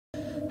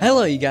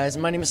Hello you guys,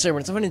 my name is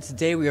Slayer117 and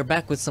today we are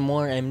back with some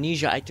more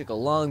Amnesia. I took a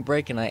long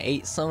break and I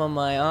ate some of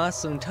my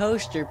awesome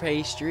toaster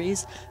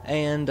pastries,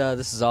 and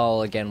this is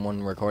all, again,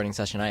 one recording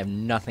session. I have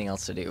nothing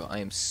else to do. I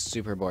am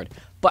super bored,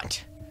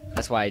 but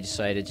that's why I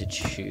decided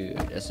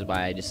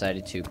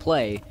to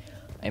play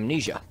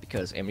Amnesia,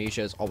 because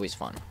Amnesia is always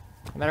fun,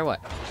 no matter what.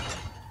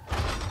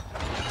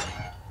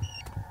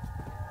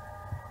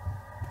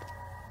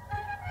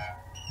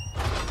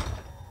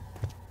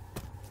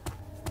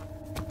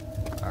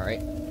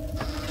 Alright.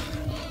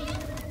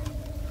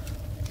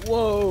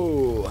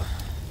 Whoa!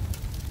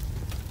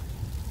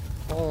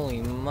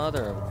 Holy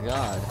mother of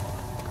God.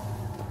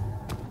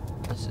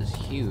 This is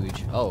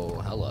huge. Oh,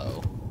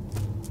 hello.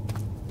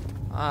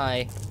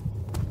 Hi.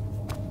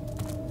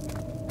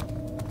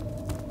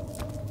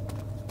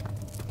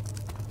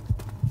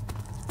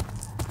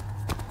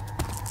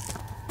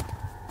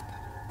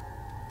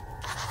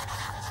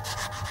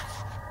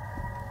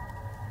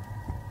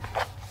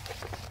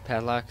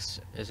 Padlocks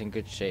is in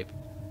good shape.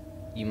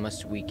 You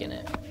must weaken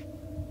it.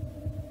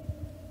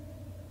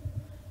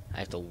 I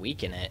have to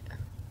weaken it?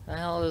 What the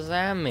hell does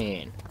that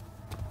mean?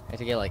 I have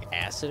to get like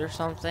acid or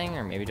something?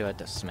 Or maybe do I have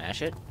to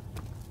smash it?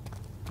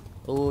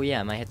 Oh yeah,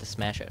 I might have to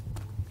smash it.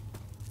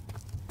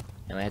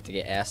 I might have to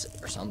get acid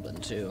or something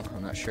too.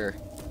 I'm not sure.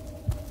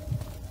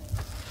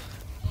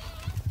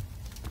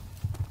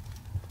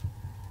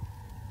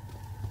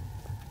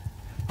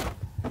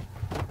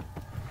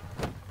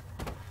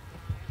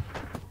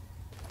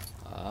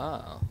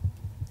 Oh.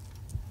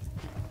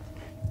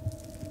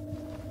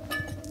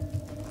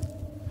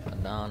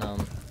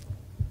 Bananum.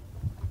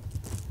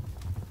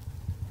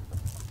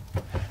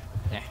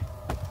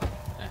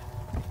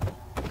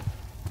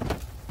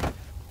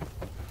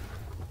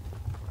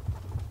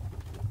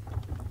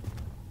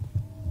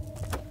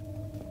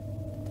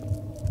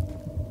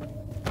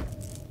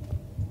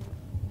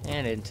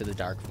 And into the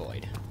dark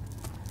void.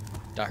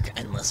 Dark,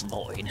 endless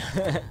void.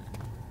 I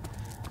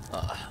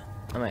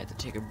might have to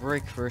take a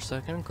break for a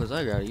second, because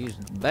I gotta use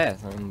the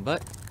bathroom,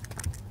 but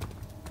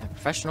I'm a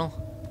professional.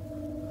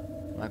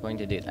 I'm not going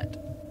to do that.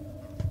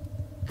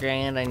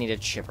 And I need a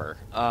chipper.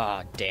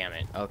 Ah, damn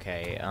it.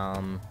 Okay,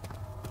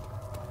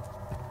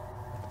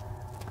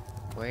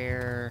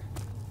 where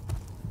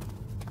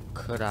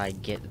could I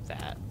get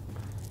that?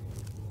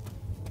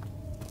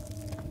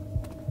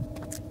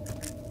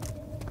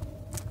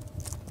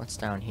 What's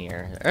down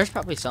here? There's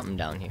probably something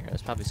down here.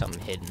 There's probably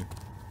something hidden.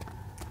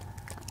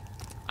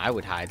 I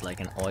would hide like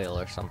an oil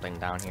or something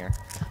down here.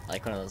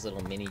 Like one of those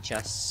little mini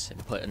chests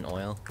and put an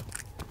oil.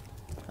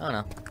 I don't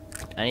know.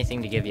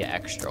 Anything to give you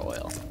extra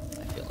oil,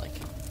 I feel like,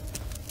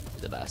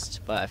 is the best.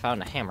 But I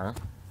found a hammer.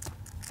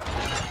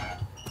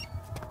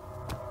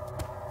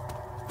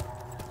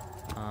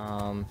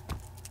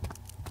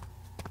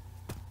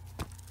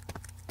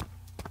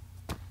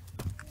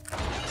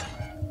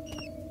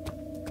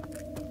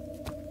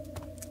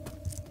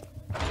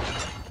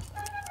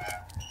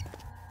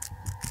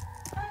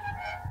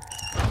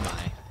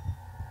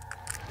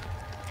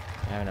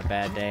 Having a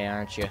bad day,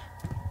 aren't you?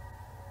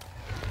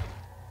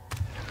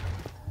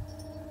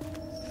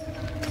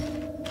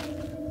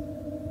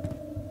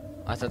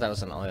 I thought that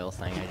was an oil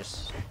thing.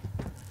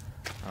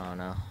 Oh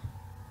no.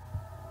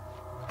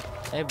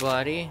 Hey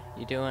buddy,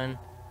 you doing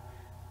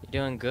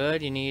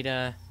good? You need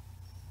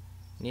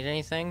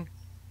anything?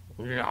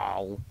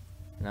 No.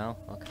 No?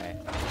 Okay.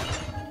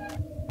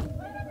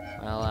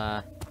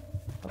 Well,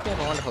 hope you have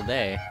a wonderful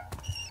day.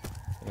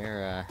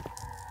 You're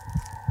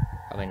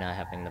probably not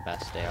having the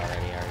best day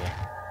already, are you?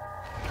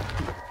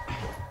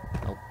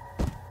 Nope.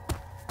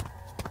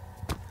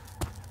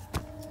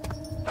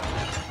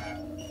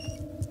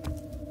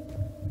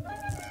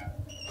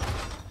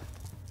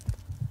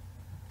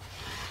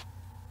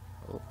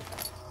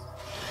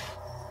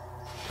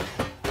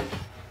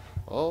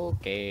 Oh.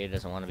 Okay, it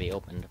doesn't want to be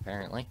opened,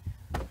 apparently.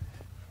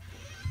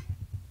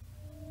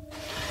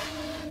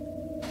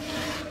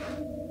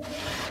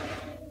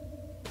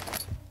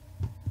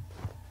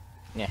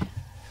 Yeah.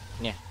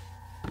 Yeah.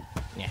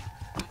 Yeah.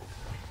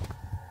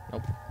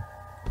 Nope.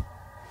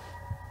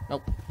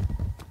 Nope.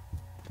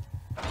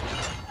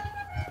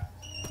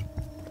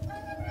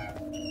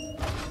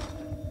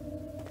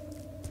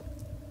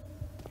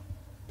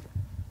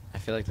 I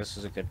feel like this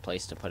is a good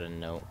place to put a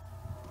note.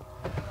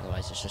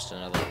 Otherwise it's just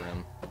another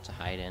room to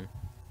hide in.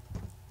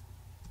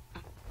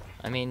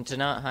 I mean, to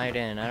not hide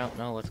in. I don't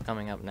know what's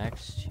coming up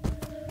next.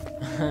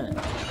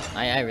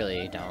 I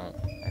really don't.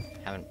 I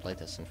haven't played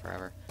this in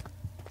forever.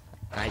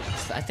 I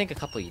think a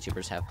couple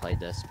YouTubers have played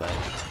this, but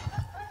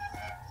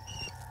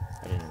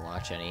I didn't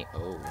watch any.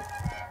 Oh.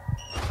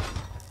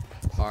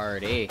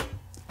 Party.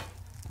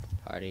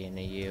 Party in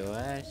the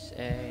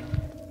USA.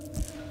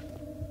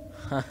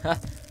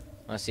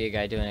 Wanna see a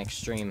guy do an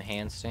extreme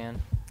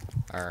handstand?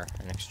 Or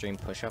an extreme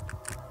push-up?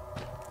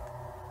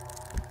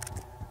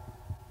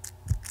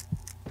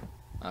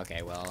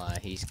 Okay, well,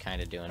 he's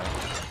kinda doing it.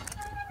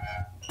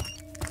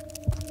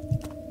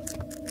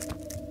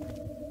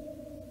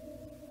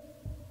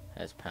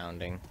 That's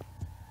pounding.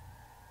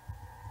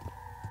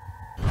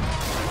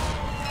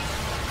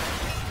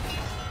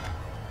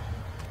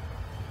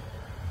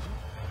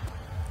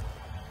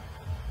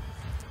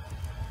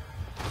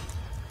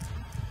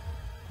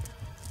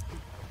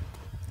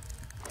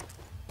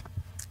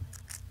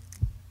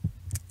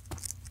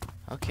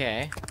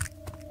 Okay.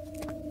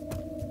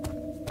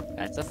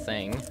 That's a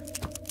thing.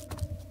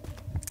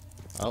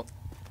 Oh.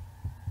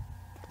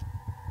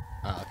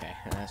 Oh, okay.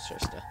 That's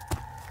just a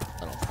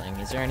little thing.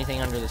 Is there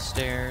anything under the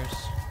stairs?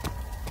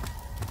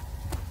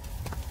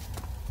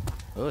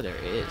 Oh, there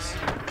is.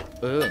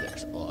 Oh,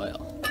 there's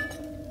oil.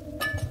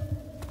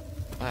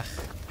 Ugh.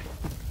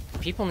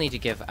 People need to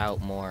give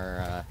out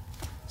more,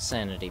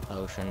 sanity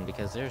potion,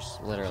 because there's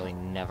literally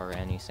never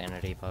any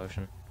sanity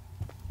potion.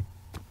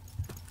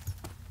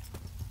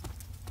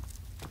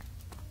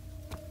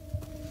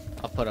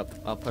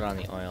 I'll put on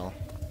the oil,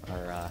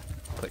 or,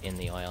 put in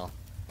the oil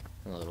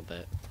a little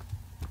bit.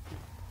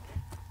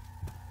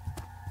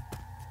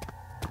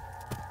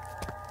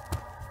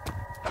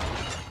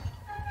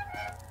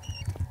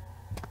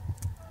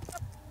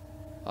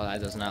 Oh,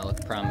 that does not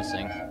look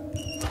promising.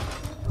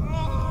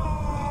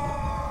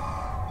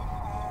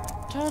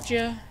 Told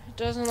you, it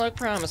doesn't look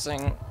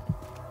promising.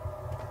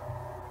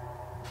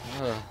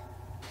 Ugh.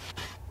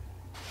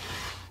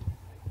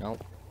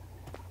 Nope.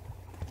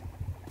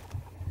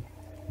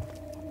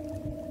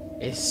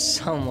 Is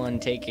someone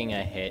taking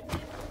a hit?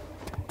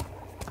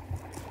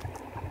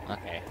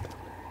 Okay.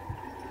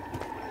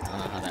 I don't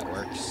know how that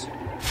works.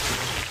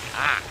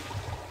 Ah!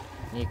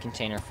 Need a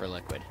container for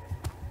liquid.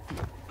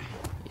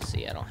 You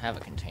see, I don't have a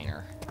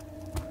container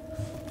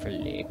for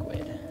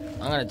liquid.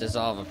 I'm gonna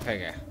dissolve a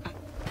piggy.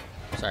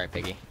 Sorry,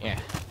 piggy. Yeah.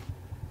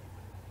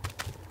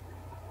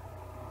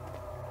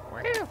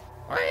 Woo!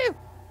 Woo!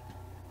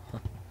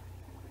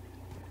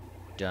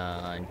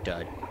 Dun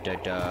da da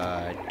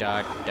da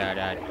da da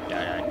da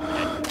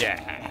da da.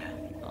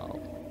 Oh.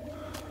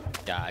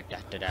 Da da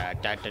da da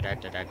da da da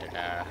da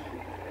da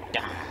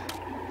da.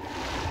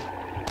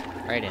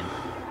 Right in.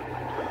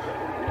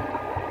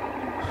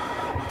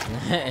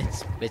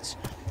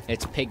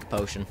 it's pig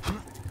potion.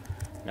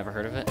 Never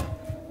heard of it?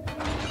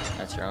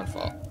 That's your own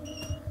fault.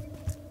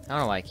 I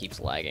don't know why it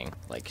keeps lagging,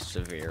 like,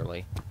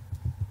 severely.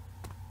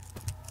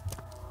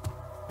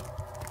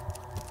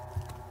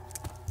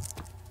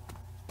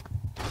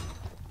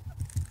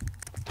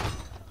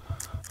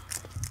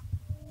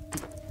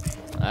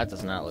 That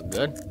does not look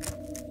good.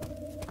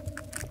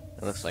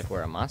 It looks like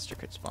where a monster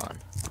could spawn.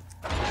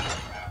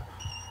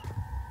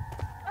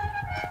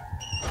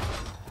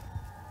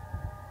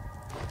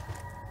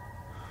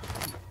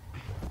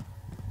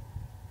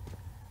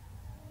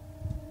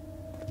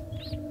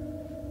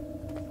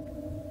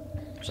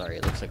 Sorry,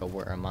 it looks like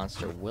where a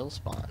monster will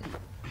spawn.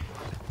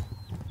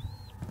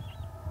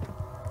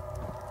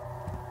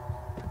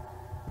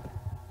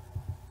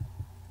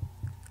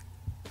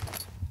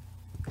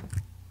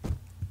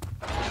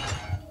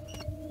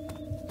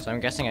 So I'm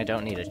guessing I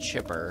don't need a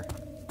chipper.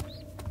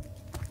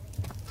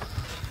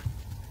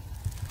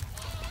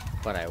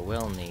 But I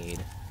will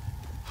need...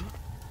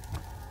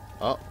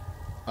 Oh.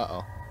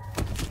 Uh-oh.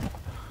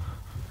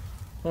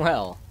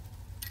 Well.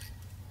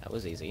 That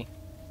was easy.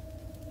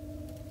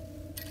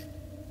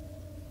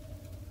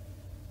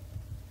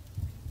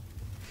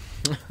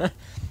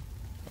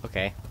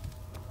 Okay.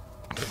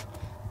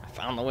 I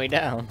found the way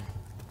down.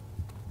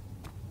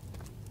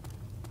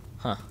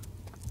 Huh.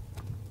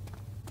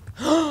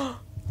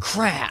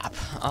 Crap!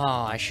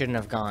 Oh, I shouldn't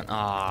have gone.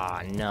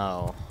 Ah, oh,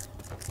 no.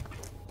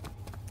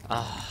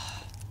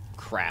 Ah,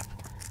 crap.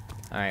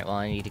 Alright, well,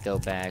 I need to go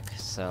back,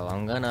 so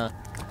I'm gonna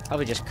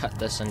probably just cut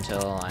this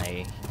until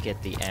I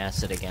get the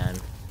acid again.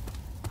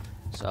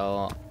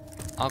 So,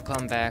 I'll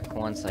come back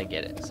once I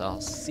get it. So,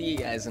 I'll see you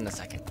guys in a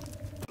second.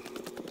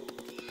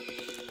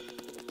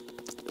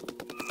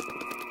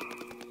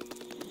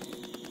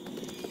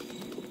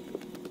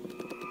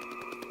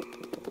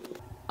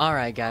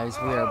 Alright, guys,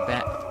 we are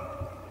back.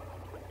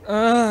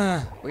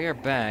 We are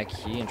back.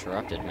 He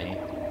interrupted me.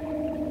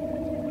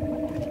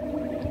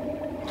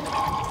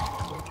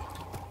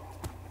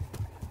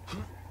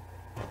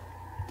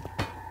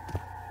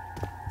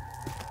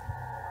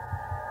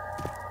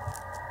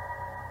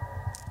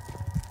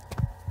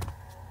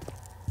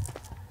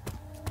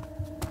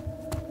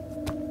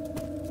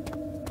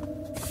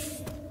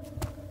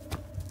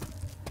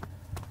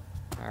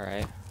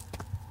 Alright.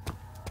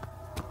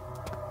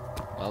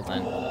 Well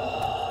then.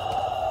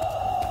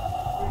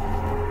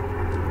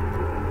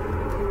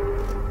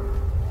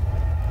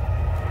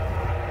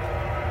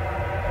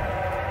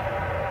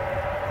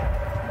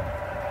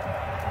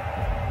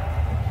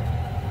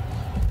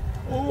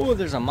 Oh,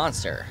 there's a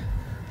monster.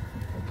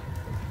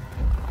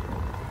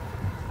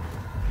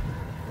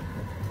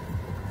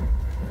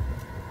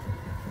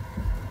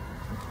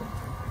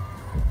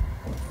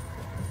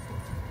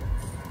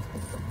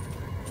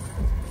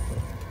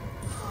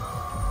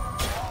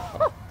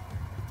 Oh.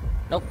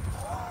 Nope.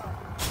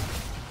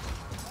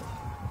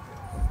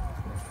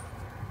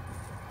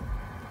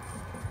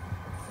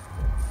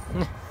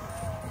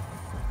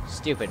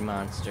 Stupid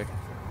monster.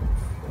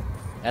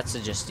 That's a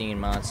Justine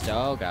monster.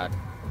 Oh god.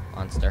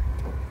 Monster.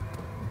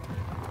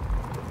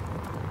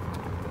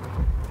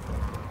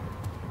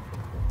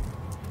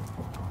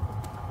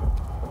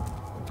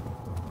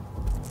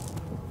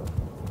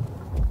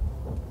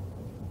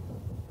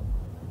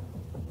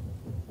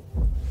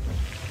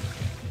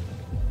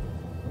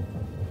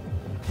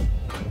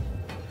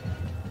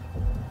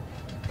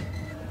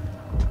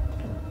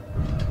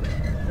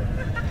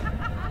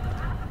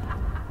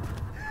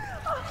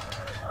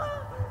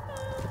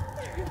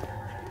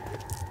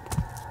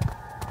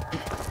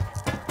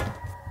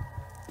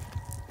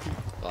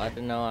 let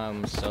them know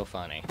I'm so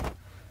funny.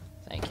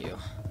 Thank you.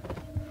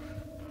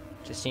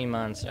 Justine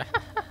Monster.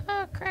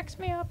 Cracks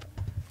me up.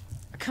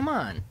 Come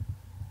on.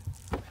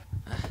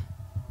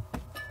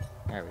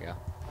 There we go.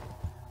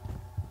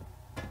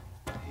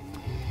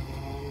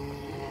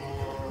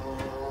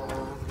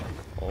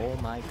 Oh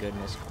my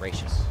goodness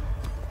gracious.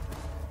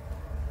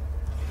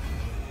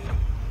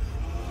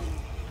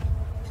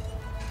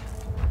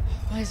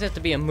 Why does it have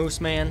to be a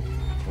moose man?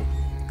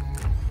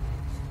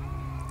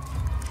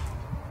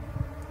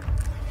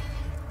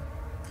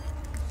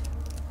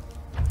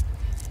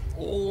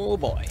 Oh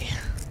boy.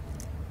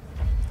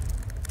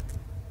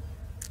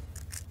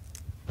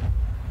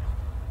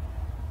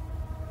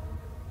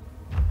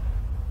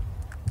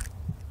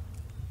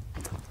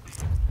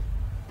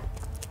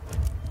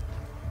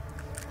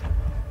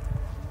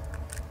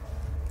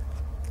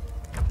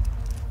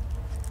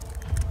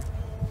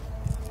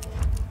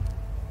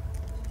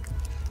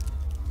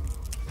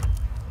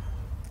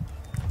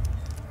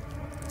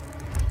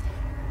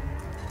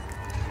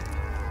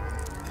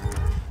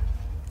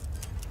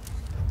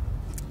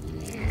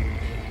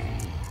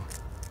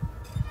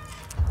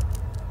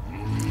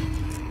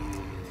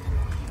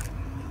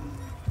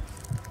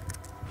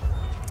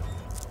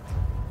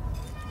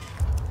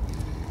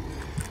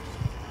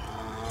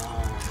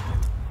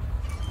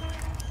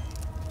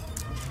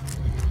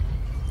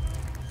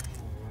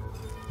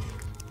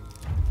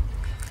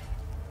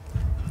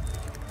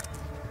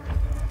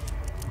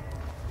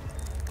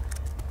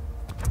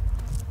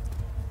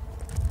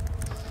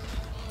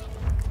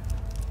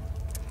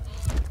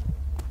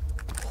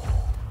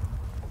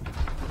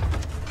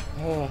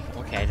 Oh,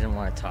 okay, I didn't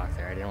want to talk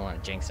there. I didn't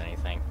want to jinx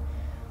anything.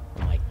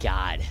 Oh my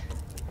god.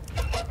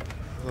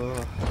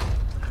 Ugh.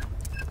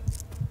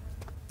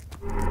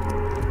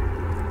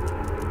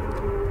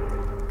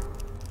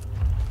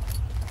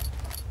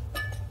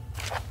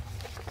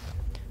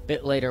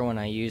 Bit later when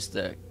I used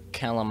the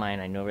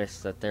calamine, I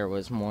noticed that there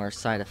was more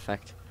side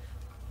effect.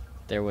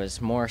 There was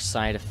more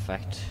side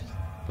effect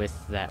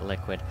with that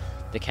liquid.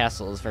 The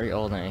castle is very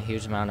old and a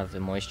huge amount of the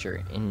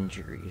moisture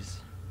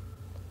injuries.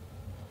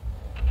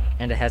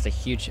 And it has a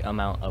huge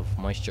amount of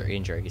moisture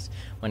injuries.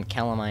 When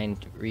calamine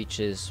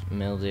reaches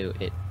mildew,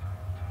 it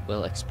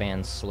will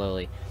expand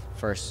slowly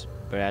first,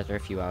 but after a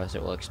few hours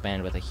it will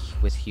expand with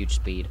huge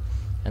speed,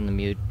 and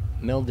the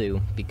mildew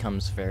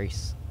becomes very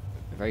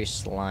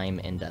slime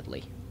and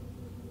deadly.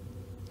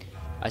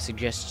 I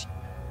suggest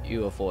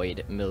you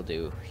avoid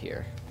mildew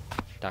here,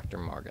 Dr.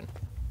 Morgan.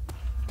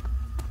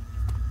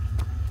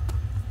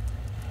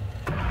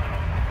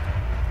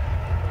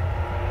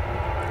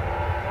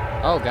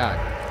 Oh god.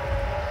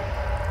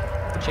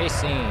 Chase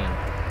scene.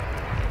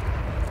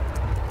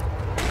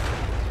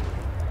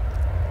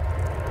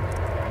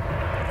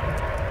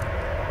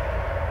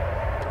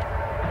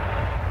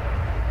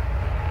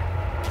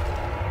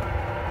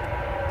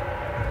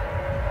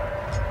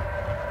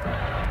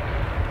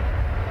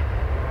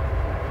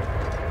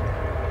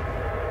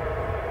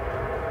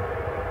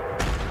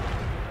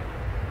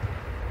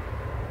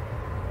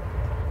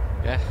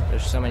 Yeah,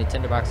 there's so many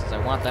tinderboxes,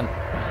 I want them.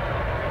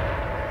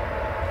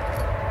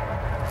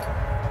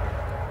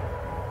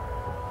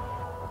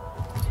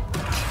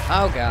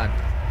 Oh god.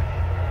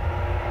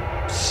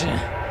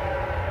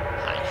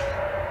 Hi.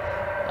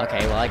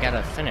 Okay, well I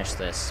gotta finish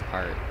this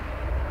part.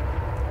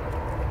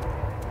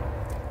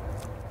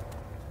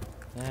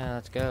 Yeah,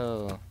 let's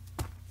go.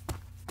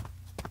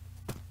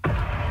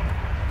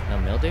 No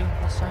mildew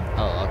this time?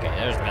 Oh, okay,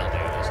 there's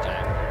mildew this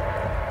time.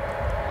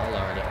 Oh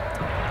lordy.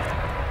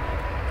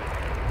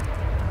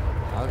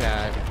 Oh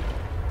god.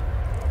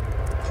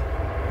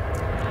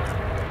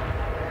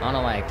 I don't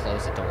know why I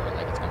closed the door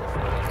like it's gonna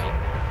follow me.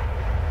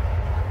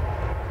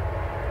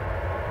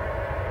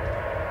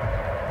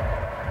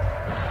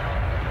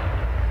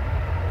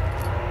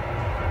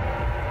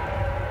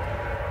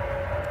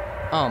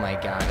 Oh my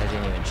god, I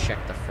didn't even check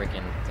the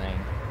freaking thing.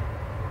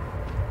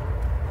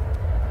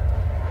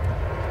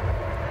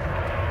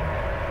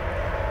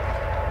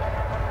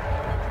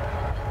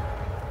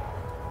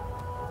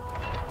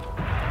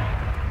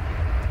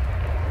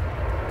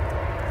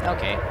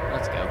 Okay,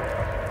 let's go.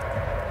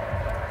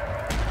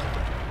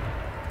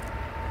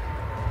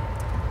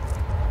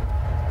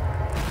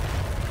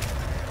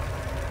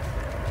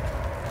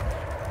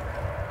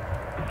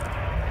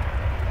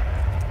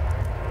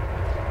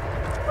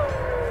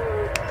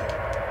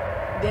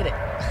 Did it.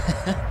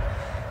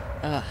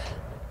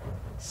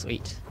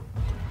 Sweet.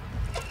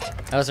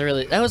 That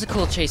was a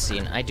cool chase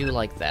scene. I do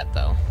like that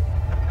though.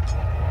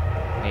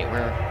 Wait,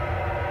 where?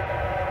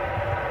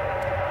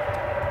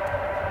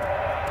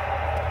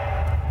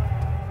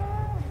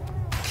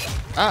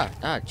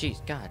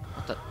 Jeez, God,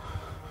 what the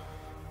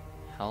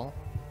hell?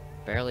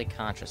 Barely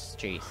conscious.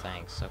 Gee,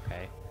 thanks.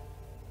 Okay.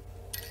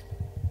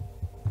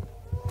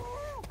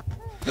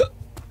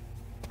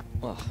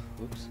 Oh,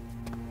 oops.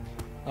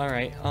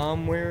 Alright,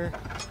 where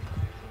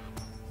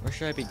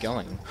should I be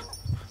going?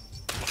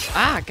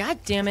 Ah, god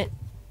damn it!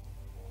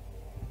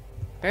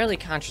 Barely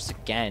conscious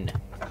again.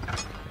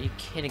 Are you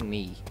kidding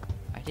me?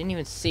 I didn't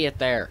even see it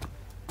there.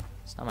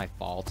 It's not my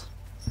fault.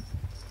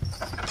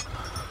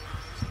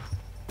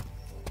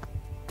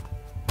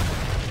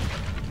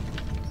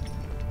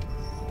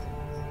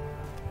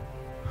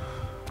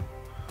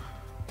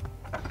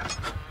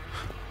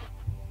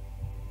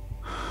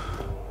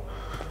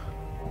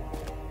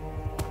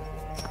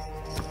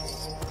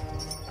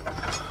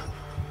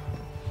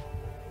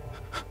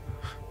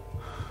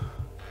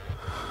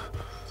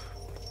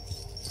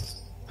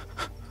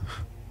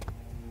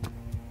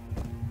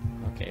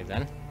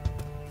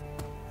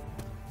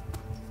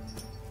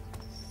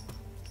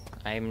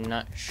 I'm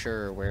not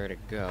sure where to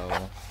go.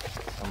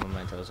 No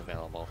mementos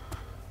available.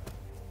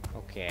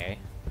 Okay.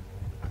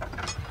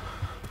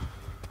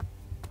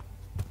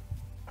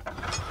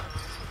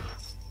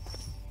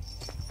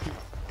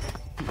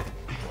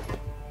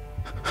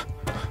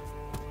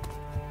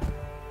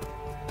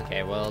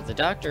 Okay, well, the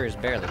doctor is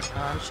barely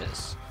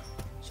conscious.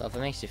 So if it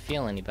makes you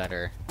feel any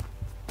better...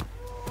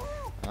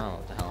 I don't know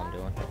what the hell I'm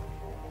doing.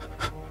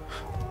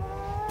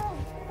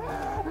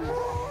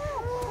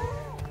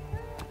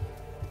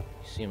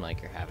 You seem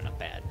like you're having a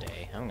bad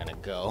day. I'm gonna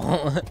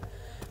go.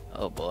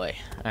 Oh boy.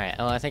 Alright,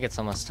 well, I think it's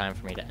almost time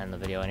for me to end the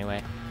video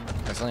anyway.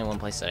 There's only one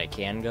place that I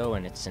can go,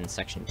 and it's in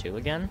Section 2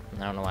 again.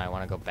 I don't know why I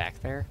want to go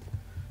back there.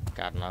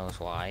 God knows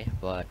why,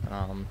 but,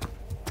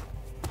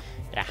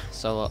 yeah,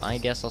 so I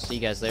guess I'll see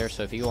you guys there.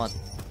 So if you want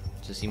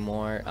to see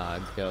more,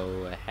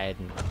 go ahead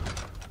and...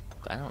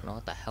 I don't know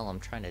what the hell I'm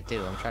trying to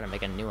do. I'm trying to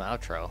make a new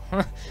outro.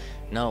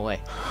 No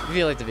way. If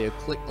you liked the video,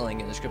 click the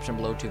link in the description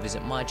below to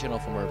visit my channel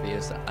for more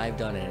videos that I've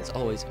done. And as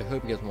always, I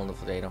hope you guys have a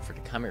wonderful day. Don't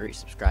forget to comment, rate,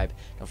 subscribe.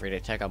 Don't forget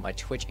to check out my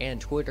Twitch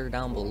and Twitter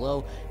down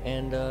below.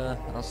 And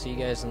I'll see you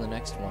guys in the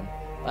next one.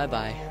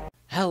 Bye-bye.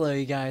 Hello,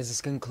 you guys. This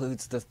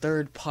concludes the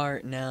third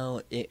part now.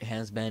 It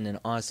has been an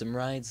awesome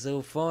ride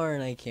so far,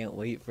 and I can't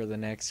wait for the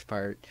next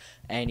part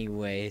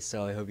anyway.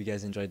 So I hope you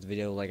guys enjoyed the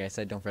video. Like I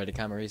said, don't forget to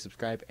comment, rate,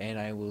 subscribe, and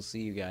I will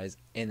see you guys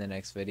in the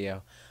next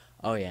video.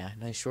 Oh yeah,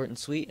 nice, short, and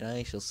sweet, and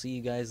I shall see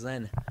you guys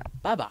then.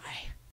 Bye-bye.